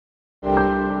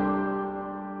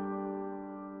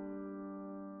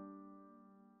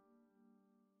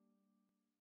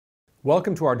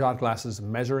Welcome to our dot glasses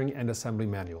measuring and assembly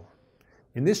manual.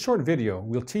 In this short video,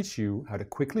 we'll teach you how to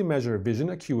quickly measure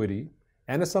vision acuity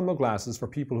and assemble glasses for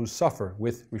people who suffer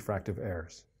with refractive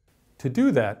errors. To do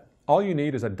that, all you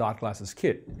need is a dot glasses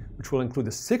kit, which will include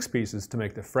the 6 pieces to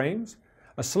make the frames,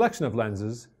 a selection of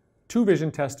lenses, 2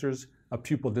 vision testers, a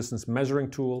pupil distance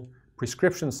measuring tool,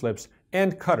 prescription slips,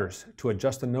 and cutters to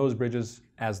adjust the nose bridges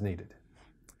as needed.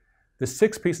 The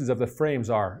 6 pieces of the frames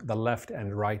are the left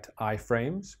and right eye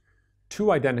frames, 2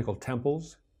 identical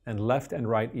temples, and left and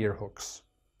right ear hooks.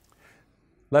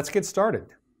 Let's get started.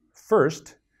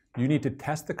 First, you need to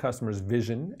test the customer's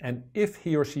vision and if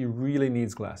he or she really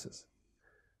needs glasses.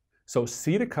 So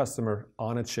seat a customer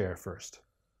on a chair first.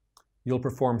 You'll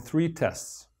perform 3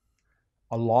 tests: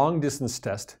 a long distance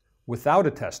test without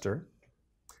a tester,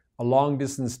 a long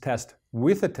distance test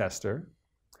with a tester,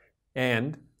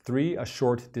 and 3, a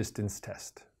short distance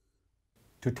test.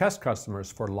 To test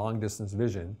customers for long distance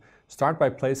vision, start by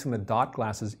placing the dot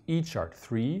glasses E-chart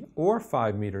 3 or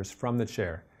 5 meters from the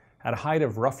chair at a height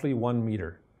of roughly 1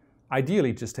 meter.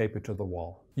 Ideally, just tape it to the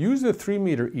wall. Use the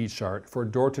 3-meter E-chart for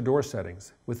door-to-door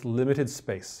settings with limited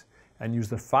space, and use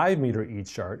the 5-meter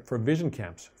E-chart for vision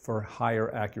camps for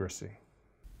higher accuracy.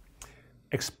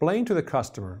 Explain to the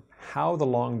customer how the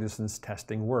long distance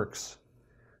testing works.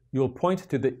 You'll point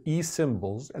to the E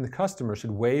symbols, and the customer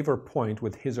should wave or point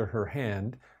with his or her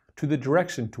hand to the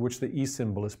direction to which the E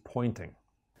symbol is pointing.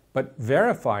 But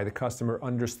verify the customer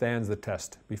understands the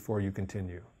test before you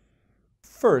continue.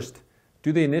 First,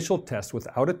 do the initial test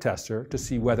without a tester to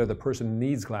see whether the person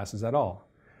needs glasses at all.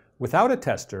 Without a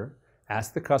tester,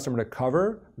 ask the customer to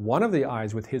cover one of the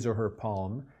eyes with his or her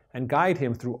palm and guide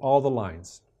him through all the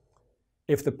lines.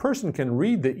 If the person can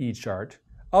read the E-chart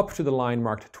up to the line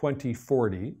marked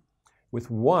 20/40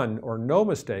 with 1 or no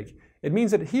mistake, it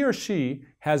means that he or she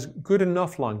has good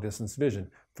enough long distance vision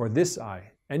for this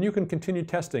eye, and you can continue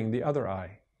testing the other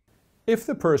eye. If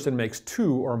the person makes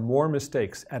 2 or more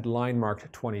mistakes at line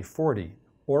marked 20/40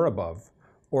 or above,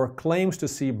 or claims to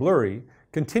see blurry,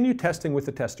 continue testing with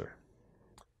the tester.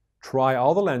 Try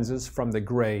all the lenses from the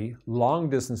gray long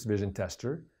distance vision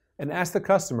tester and ask the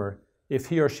customer if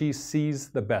he or she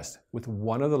sees the best with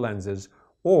one of the lenses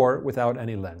or without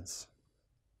any lens.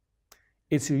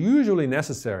 It's usually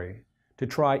necessary to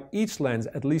try each lens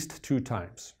at least 2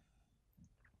 times.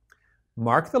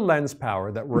 Mark the lens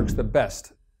power that works the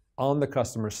best on the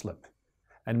customer's slip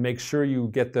and make sure you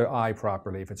get their eye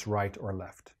properly if it's right or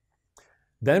left.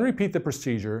 Then repeat the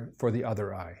procedure for the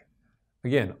other eye.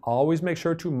 Again, always make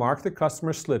sure to mark the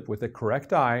customer's slip with the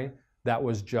correct eye that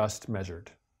was just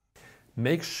measured.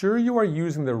 Make sure you are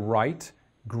using the right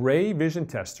gray vision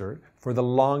tester for the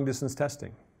long distance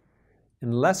testing.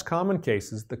 In less common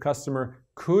cases, the customer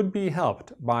could be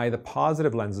helped by the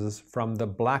positive lenses from the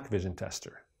black vision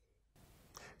tester.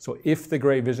 So if the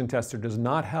gray vision tester does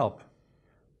not help,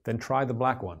 then try the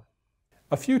black one.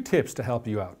 A few tips to help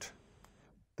you out.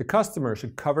 The customer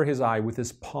should cover his eye with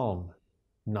his palm,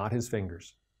 not his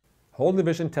fingers. Hold the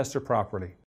vision tester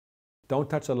properly. Don't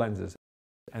touch the lenses,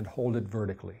 and hold it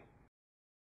vertically.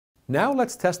 Now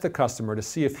let's test the customer to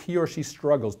see if he or she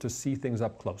struggles to see things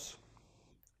up close.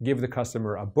 Give the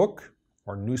customer a book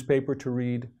or newspaper to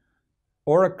read,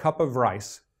 or a cup of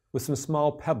rice with some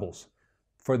small pebbles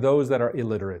for those that are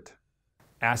illiterate.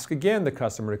 Ask again the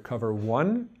customer to cover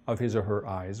one of his or her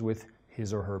eyes with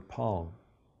his or her palm.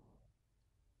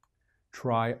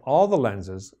 Try all the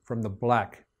lenses from the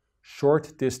black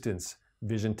short distance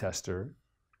vision tester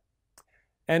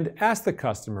and ask the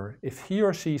customer if he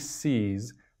or she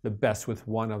sees the best with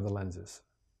one of the lenses.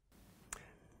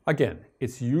 Again,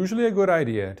 it's usually a good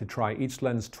idea to try each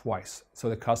lens twice so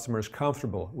the customer is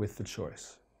comfortable with the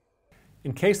choice.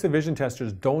 In case the vision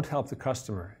testers don't help the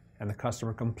customer and the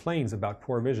customer complains about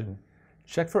poor vision,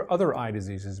 check for other eye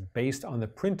diseases based on the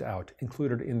printout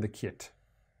included in the kit.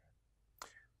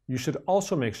 You should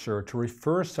also make sure to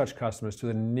refer such customers to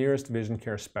the nearest vision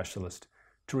care specialist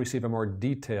to receive a more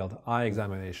detailed eye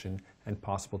examination and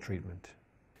possible treatment.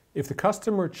 If the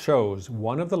customer chose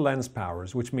one of the lens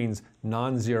powers, which means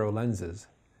non-zero lenses,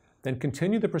 then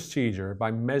continue the procedure by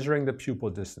measuring the pupil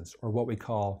distance, or what we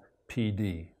call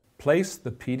PD. Place the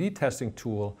PD testing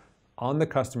tool on the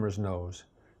customer's nose,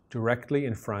 directly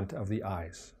in front of the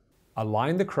eyes.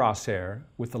 Align the crosshair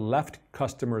with the left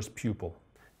customer's pupil.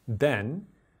 Then,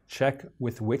 check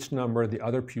with which number the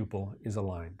other pupil is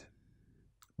aligned.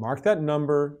 Mark that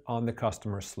number on the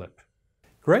customer's slip.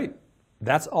 Great!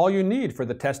 That's all you need for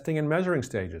the testing and measuring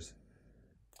stages.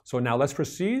 So now let's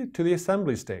proceed to the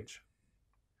assembly stage.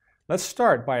 Let's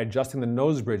start by adjusting the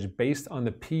nose bridge based on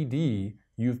the PD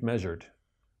you've measured.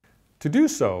 To do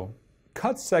so,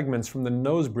 cut segments from the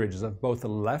nose bridges of both the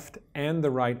left and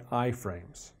the right eye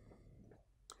frames.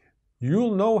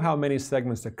 You'll know how many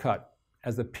segments to cut,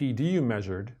 as the PD you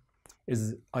measured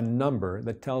is a number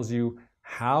that tells you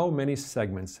how many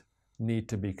segments need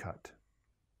to be cut.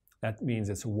 That means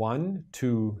it's 1,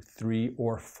 2, 3,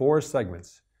 or 4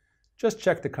 segments. Just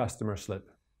check the customer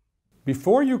slip.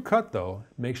 Before you cut though,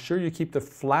 make sure you keep the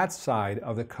flat side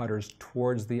of the cutters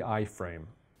towards the eye frame.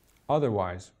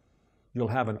 Otherwise, you'll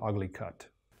have an ugly cut.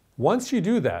 Once you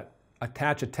do that,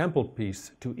 attach a temple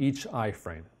piece to each eye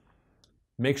frame.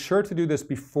 Make sure to do this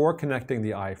before connecting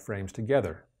the eye frames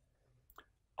together.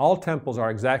 All temples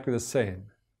are exactly the same,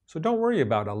 so don't worry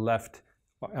about a left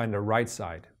and a right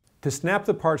side. To snap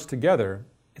the parts together,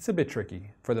 it's a bit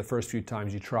tricky for the first few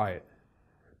times you try it,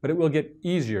 but it will get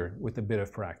easier with a bit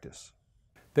of practice.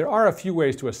 There are a few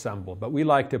ways to assemble, but we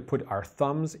like to put our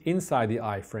thumbs inside the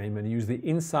eye frame and use the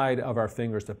inside of our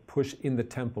fingers to push in the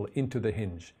temple into the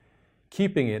hinge,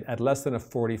 keeping it at less than a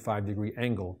 45-degree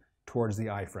angle towards the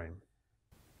eye frame.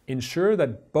 Ensure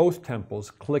that both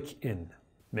temples click in.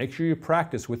 Make sure you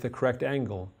practice with the correct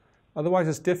angle, otherwise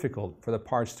it's difficult for the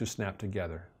parts to snap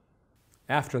together.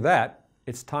 After that,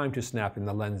 it's time to snap in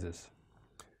the lenses.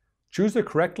 Choose the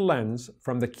correct lens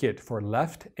from the kit for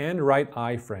left and right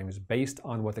eye frames based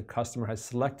on what the customer has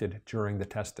selected during the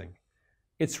testing.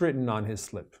 It's written on his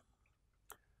slip.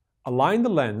 Align the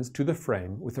lens to the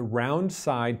frame with a round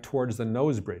side towards the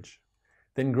nose bridge.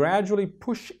 Then gradually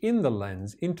push in the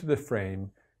lens into the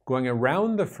frame, going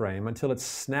around the frame until it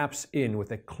snaps in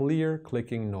with a clear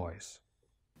clicking noise.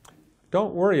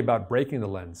 Don't worry about breaking the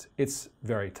lens, it's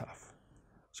very tough.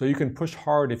 So you can push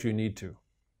hard if you need to.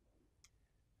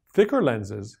 Thicker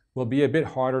lenses will be a bit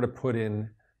harder to put in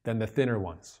than the thinner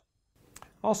ones.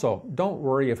 Also, don't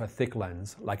worry if a thick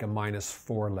lens, like a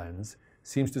 -4 lens,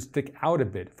 seems to stick out a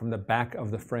bit from the back of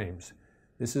the frames.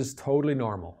 This is totally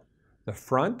normal. The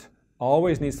front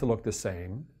always needs to look the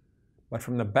same, but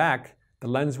from the back, the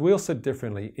lens will sit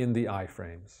differently in the eye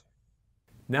frames.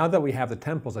 Now that we have the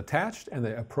temples attached and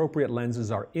the appropriate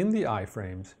lenses are in the eye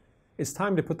frames, it's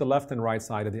time to put the left and right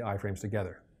side of the eye frames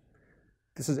together.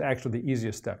 This is actually the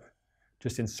easiest step.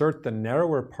 Just insert the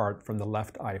narrower part from the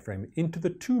left eye frame into the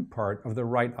tube part of the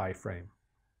right eye frame.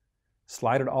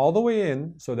 Slide it all the way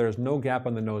in so there is no gap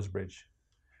on the nose bridge.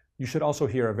 You should also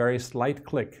hear a very slight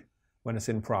click when it's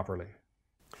in properly.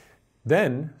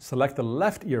 Then select the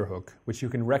left ear hook, which you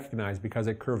can recognize because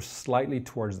it curves slightly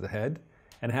towards the head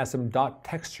and has some dot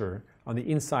texture on the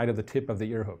inside of the tip of the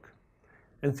ear hook,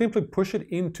 and simply push it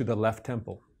into the left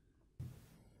temple.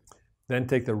 Then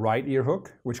take the right ear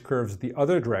hook, which curves the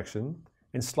other direction,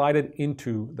 and slide it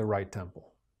into the right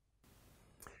temple.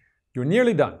 You're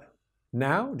nearly done.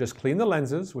 Now just clean the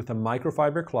lenses with a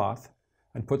microfiber cloth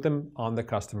and put them on the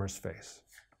customer's face.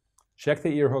 Check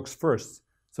the ear hooks first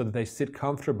so that they sit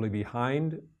comfortably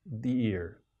behind the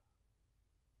ear.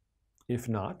 If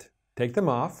not, take them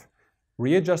off,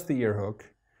 readjust the ear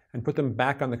hook, and put them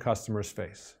back on the customer's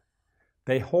face.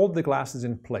 They hold the glasses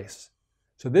in place,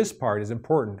 so this part is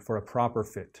important for a proper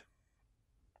fit.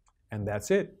 And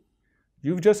that's it.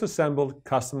 You've just assembled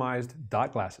customized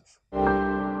dot glasses.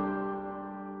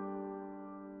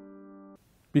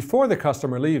 Before the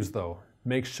customer leaves though,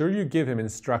 make sure you give him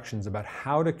instructions about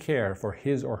how to care for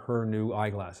his or her new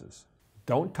eyeglasses.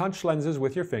 Don't touch lenses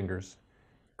with your fingers,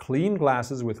 clean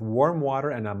glasses with warm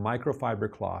water and a microfiber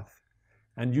cloth,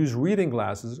 and use reading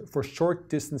glasses for short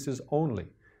distances only,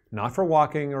 not for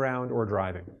walking around or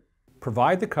driving.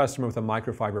 Provide the customer with a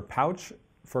microfiber pouch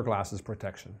for glasses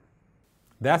protection.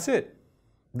 That's it.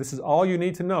 This is all you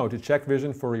need to know to check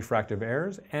vision for refractive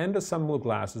errors and assemble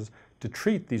glasses to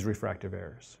treat these refractive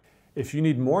errors. If you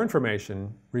need more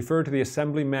information, refer to the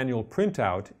assembly manual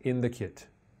printout in the kit.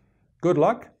 Good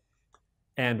luck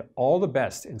and all the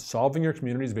best in solving your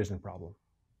community's vision problem.